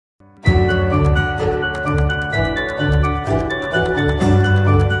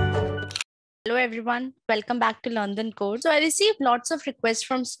everyone. Welcome back to London Code. So I received lots of requests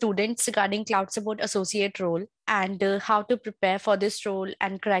from students regarding Cloud Support Associate role and how to prepare for this role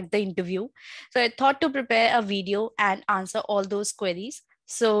and crack the interview. So I thought to prepare a video and answer all those queries.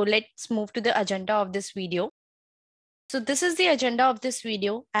 So let's move to the agenda of this video. So this is the agenda of this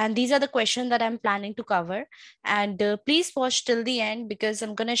video, and these are the questions that I'm planning to cover. And please watch till the end because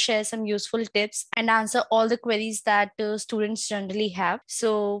I'm going to share some useful tips and answer all the queries that students generally have.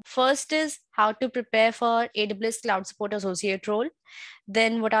 So first is how to prepare for AWS Cloud Support Associate role.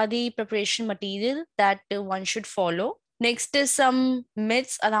 Then what are the preparation material that one should follow? Next is some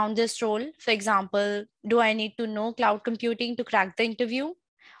myths around this role. For example, do I need to know cloud computing to crack the interview?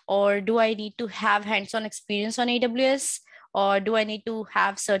 Or do I need to have hands-on experience on AWS? Or do I need to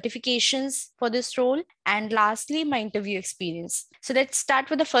have certifications for this role? And lastly, my interview experience. So let's start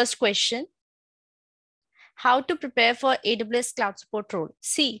with the first question. How to prepare for AWS Cloud Support role?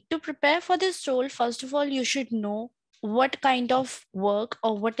 See, to prepare for this role, first of all, you should know what kind of work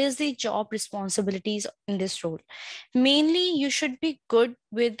or what is the job responsibilities in this role. Mainly, you should be good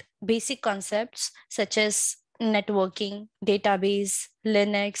with basic concepts such as networking, database,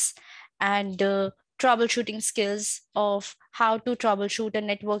 Linux, and troubleshooting skills of how to troubleshoot a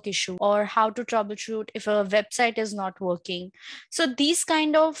network issue or how to troubleshoot if a website is not working. So these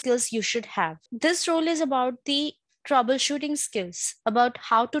kind of skills you should have. This role is about the troubleshooting skills, about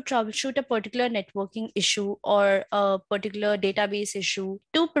how to troubleshoot a particular networking issue or a particular database issue.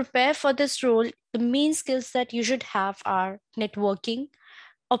 To prepare for this role, the main skills that you should have are networking,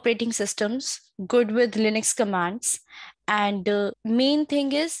 operating systems, good with Linux commands, and main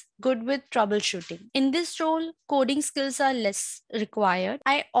thing is good with troubleshooting. In this role, coding skills are less required.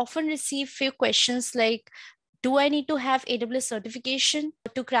 I often receive few questions like, do I need to have AWS certification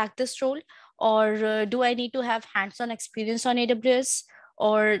to crack this role? Or do I need to have hands-on experience on AWS?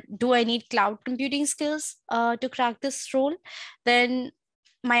 Or do I need cloud computing skills to crack this role? Then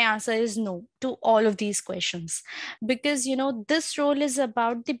my answer is no to all of these questions, because this role is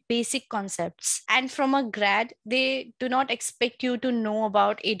about the basic concepts, and from a grad they do not expect you to know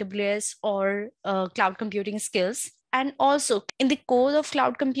about AWS or cloud computing skills. And also in the core of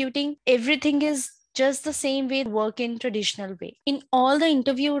cloud computing, everything is just the same way work in traditional way. In all the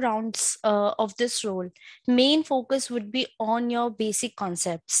interview rounds of this role, main focus would be on your basic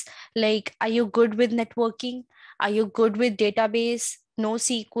concepts, like are you good with networking, are you good with database,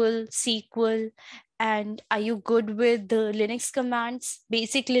 NoSQL, SQL, and are you good with the Linux commands,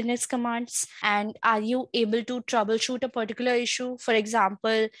 basic Linux commands? And are you able to troubleshoot a particular issue? For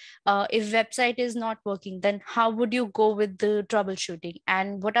example, if website is not working, then how would you go with the troubleshooting?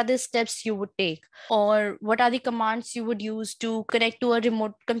 And what are the steps you would take? Or what are the commands you would use to connect to a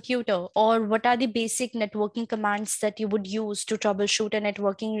remote computer? Or what are the basic networking commands that you would use to troubleshoot a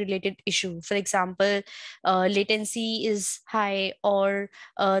networking related issue? For example, latency is high or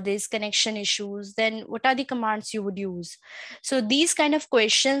there's connection issues, then what are the commands you would use? So these kind of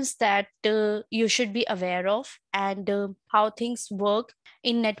questions that you should be aware of, and how things work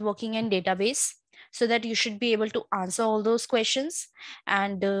in networking and database, so that you should be able to answer all those questions.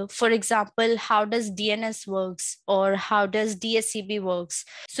 And for example, how does DNS works or how does DSCP works?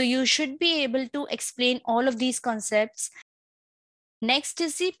 So you should be able to explain all of these concepts. Next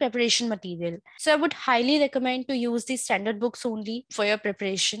is the preparation material. So I would highly recommend to use the standard books only for your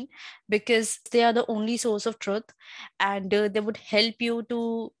preparation, because they are the only source of truth, and they would help you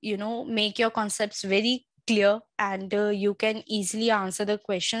to, make your concepts very clear, and you can easily answer the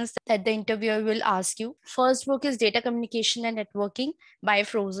questions that the interviewer will ask you. First book is Data Communication and Networking by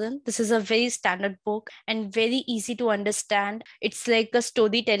Frozen. This is a very standard book and very easy to understand. It's like a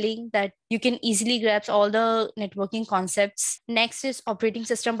storytelling that you can easily grasp all the networking concepts. Next is Operating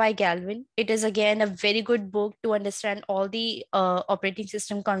System by Galvin. It is again a very good book to understand all the operating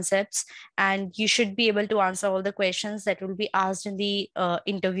system concepts, and you should be able to answer all the questions that will be asked in the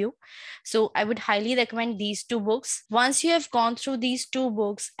interview. So I would highly recommend these two books. Once you have gone through these two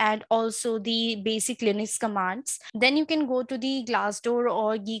books and also the basic Linux commands, then you can go to the Glassdoor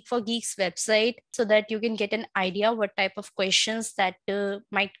or Geek for Geeks website so that you can get an idea what type of questions that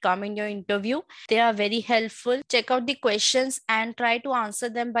might come in your interview. They are very helpful. Check out the questions and try to answer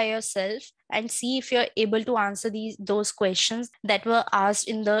them by yourself and see if you're able to answer those questions that were asked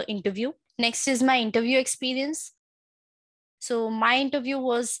in the interview. Next is my interview experience. So my interview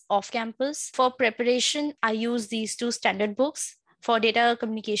was off campus. For preparation, I used these two standard books. For data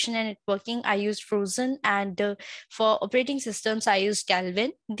communication and networking, I used Frozen, and for operating systems, I used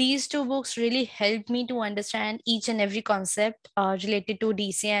Calvin. These two books really helped me to understand each and every concept related to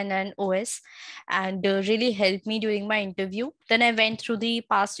DC and OS, and really helped me during my interview. Then I went through the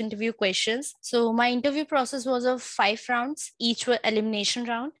past interview questions. So my interview process was of 5 rounds, each were elimination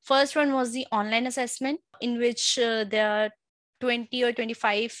round. First one was the online assessment, in which there are 20 or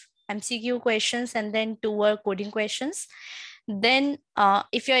 25 MCQ questions, and then 2 were coding questions. Then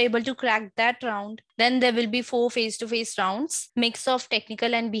if you're able to crack that round, then there will be 4 face-to-face rounds, mix of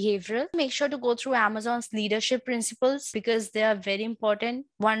technical and behavioral. Make sure to go through Amazon's leadership principles because they are very important.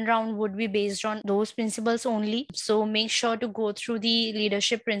 One round would be based on those principles only. So make sure to go through the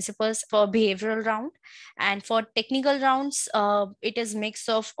leadership principles for behavioral round. And for technical rounds, it is mix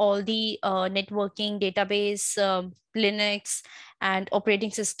of all the networking, database, Linux, and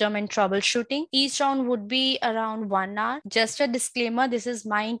operating system and troubleshooting. Each round would be around 1 hour. Just a disclaimer, this is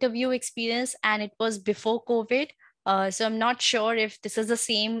my interview experience and it was before COVID. So I'm not sure if this is the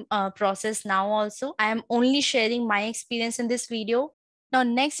same process now also. I am only sharing my experience in this video. Now,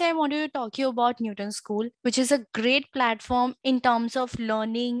 next I wanted to talk to you about Newton School, which is a great platform in terms of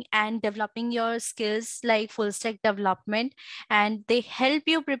learning and developing your skills like full stack development. And they help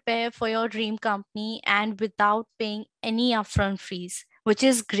you prepare for your dream company and without paying any upfront fees, which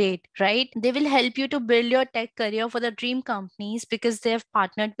is great, right? They will help you to build your tech career for the dream companies because they have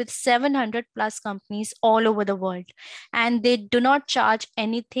partnered with 700 plus companies all over the world. And they do not charge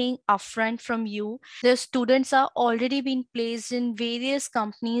anything upfront from you. Their students are already being placed in various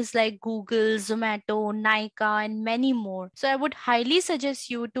companies like Google, Zomato, Nika, and many more. So I would highly suggest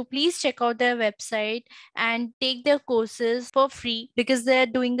you to please check out their website and take their courses for free because they're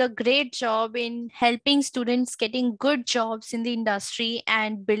doing a great job in helping students getting good jobs in the industry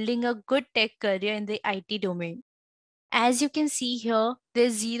and building a good tech career in the IT domain. As you can see here,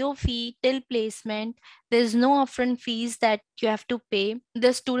 there's zero fee till placement. There's no upfront fees that you have to pay.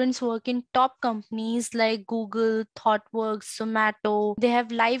 The students work in top companies like Google, ThoughtWorks, Zomato. They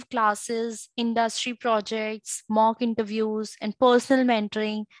have live classes, industry projects, mock interviews, and personal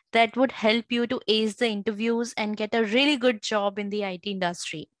mentoring that would help you to ace the interviews and get a really good job in the IT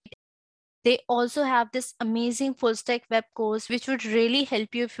industry. They also have this amazing full stack web course, which would really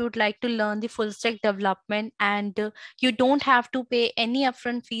help you if you'd like to learn the full stack development. And you don't have to pay any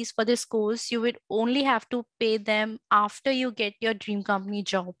upfront fees for this course. You would only have to pay them after you get your dream company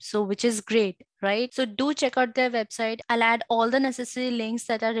job. So, which is great, right? So, do check out their website. I'll add all the necessary links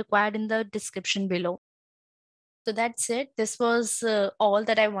that are required in the description below. So that's it. This was all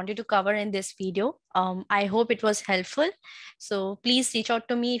that I wanted to cover in this video. I hope it was helpful. So please reach out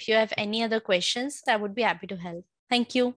to me if you have any other questions. I would be happy to help. Thank you.